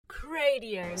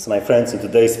Radio. So, my friends, in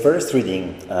today's first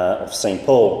reading of St.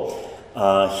 Paul,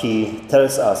 he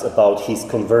tells us about his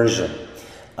conversion,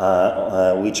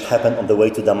 which happened on the way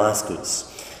to Damascus.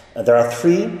 There are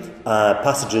three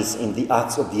passages in the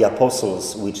Acts of the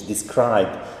Apostles which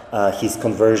describe his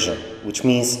conversion, which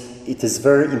means it is a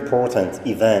very important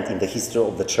event in the history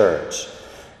of the church.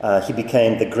 He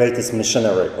became the greatest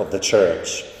missionary of the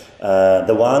church,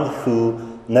 the one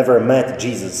who never met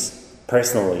Jesus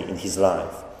personally in his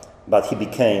life, but he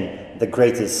became the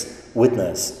greatest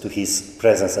witness to his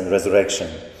presence and resurrection.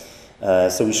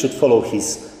 So we should follow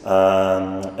his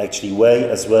way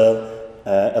as well,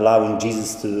 allowing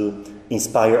Jesus to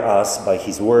inspire us by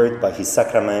his word, by his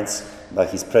sacraments, by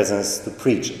his presence to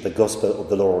preach the gospel of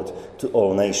the Lord to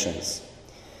all nations.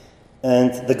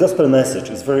 And the gospel message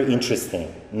is very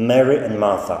interesting. Mary and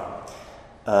Martha.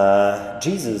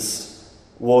 Jesus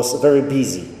was very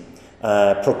busy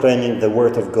proclaiming the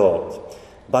word of God,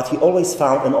 but he always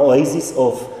found an oasis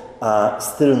of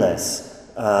stillness,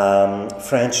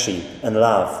 friendship and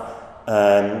love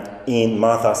in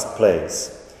Martha's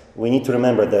place. We need to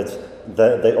remember that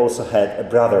they also had a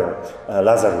brother,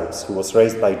 Lazarus, who was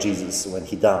raised by Jesus when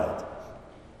he died.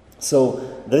 So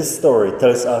this story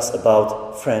tells us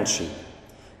about friendship.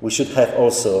 We should have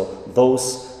also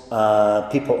those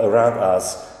people around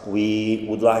us we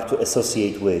would like to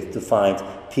associate with, to find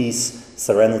peace,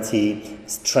 serenity,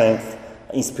 strength,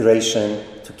 inspiration,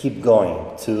 to keep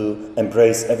going, to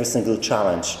embrace every single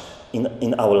challenge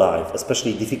in our life,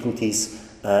 especially difficulties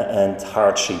and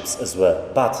hardships as well.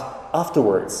 But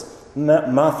afterwards,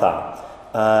 Martha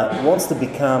wants to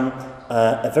become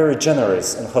a very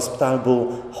generous and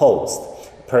hospitable host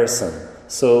person.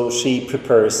 So she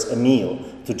prepares a meal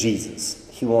to Jesus.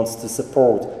 He wants to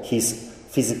support his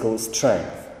physical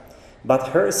strength. But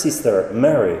her sister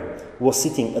Mary was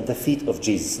sitting at the feet of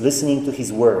Jesus, listening to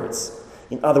his words.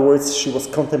 In other words, she was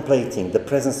contemplating the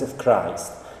presence of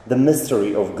Christ, the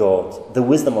mystery of God, the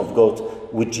wisdom of God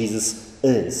which Jesus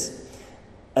is.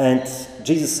 And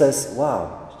Jesus says,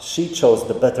 wow, she chose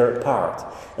the better part.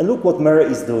 And look what Mary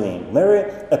is doing. Mary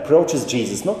approaches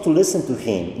Jesus not to listen to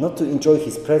him, not to enjoy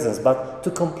his presence, but to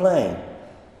complain.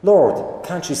 Lord,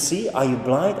 can't you see? Are you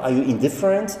blind? Are you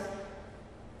indifferent?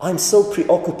 I'm so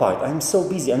preoccupied, I'm so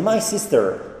busy, and my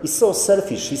sister is so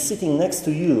selfish, she's sitting next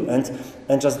to you and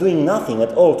just doing nothing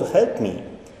at all to help me.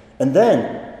 And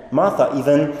then Martha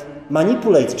even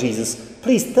manipulates Jesus.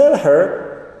 Please tell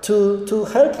her to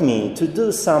help me, to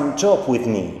do some job with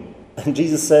me. And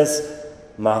Jesus says,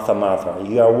 Martha, Martha,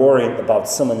 you are worrying about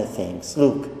so many things.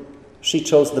 Look, she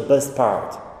chose the best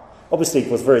part. Obviously, it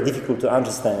was very difficult to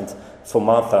understand for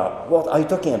Martha, what are you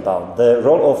talking about? The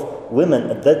role of women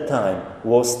at that time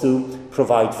was to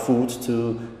provide food,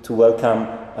 to welcome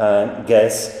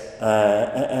guests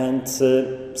and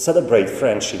celebrate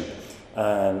friendship.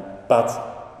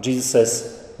 But Jesus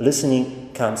says,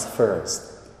 listening comes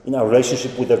first in our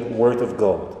relationship with the Word of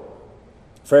God.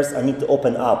 First, I need to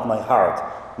open up my heart,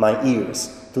 my ears,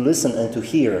 to listen and to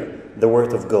hear the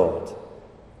Word of God,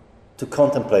 to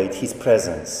contemplate His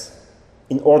presence,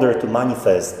 in order to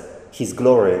manifest His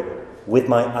glory with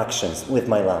my actions, with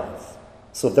my life.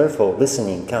 So therefore,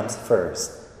 listening comes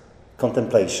first,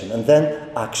 contemplation, and then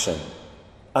action.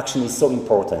 Action is so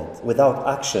important. Without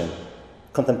action,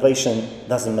 contemplation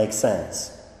doesn't make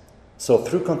sense. So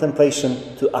through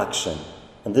contemplation to action.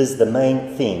 And this is the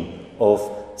main theme of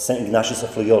St. Ignatius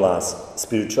of Loyola's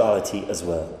spirituality as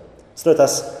well. So let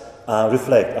us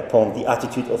reflect upon the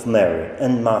attitude of Mary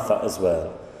and Martha as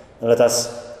well. And let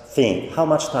us think, how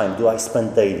much time do I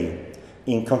spend daily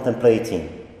in contemplating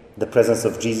the presence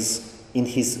of Jesus in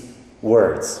His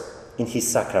words, in His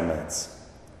sacraments?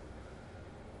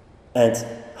 And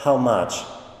how much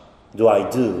do I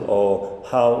do, or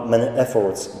how many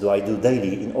efforts do I do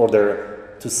daily in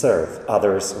order to serve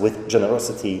others with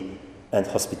generosity and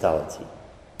hospitality?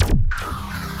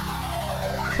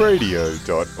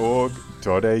 Radio.org.au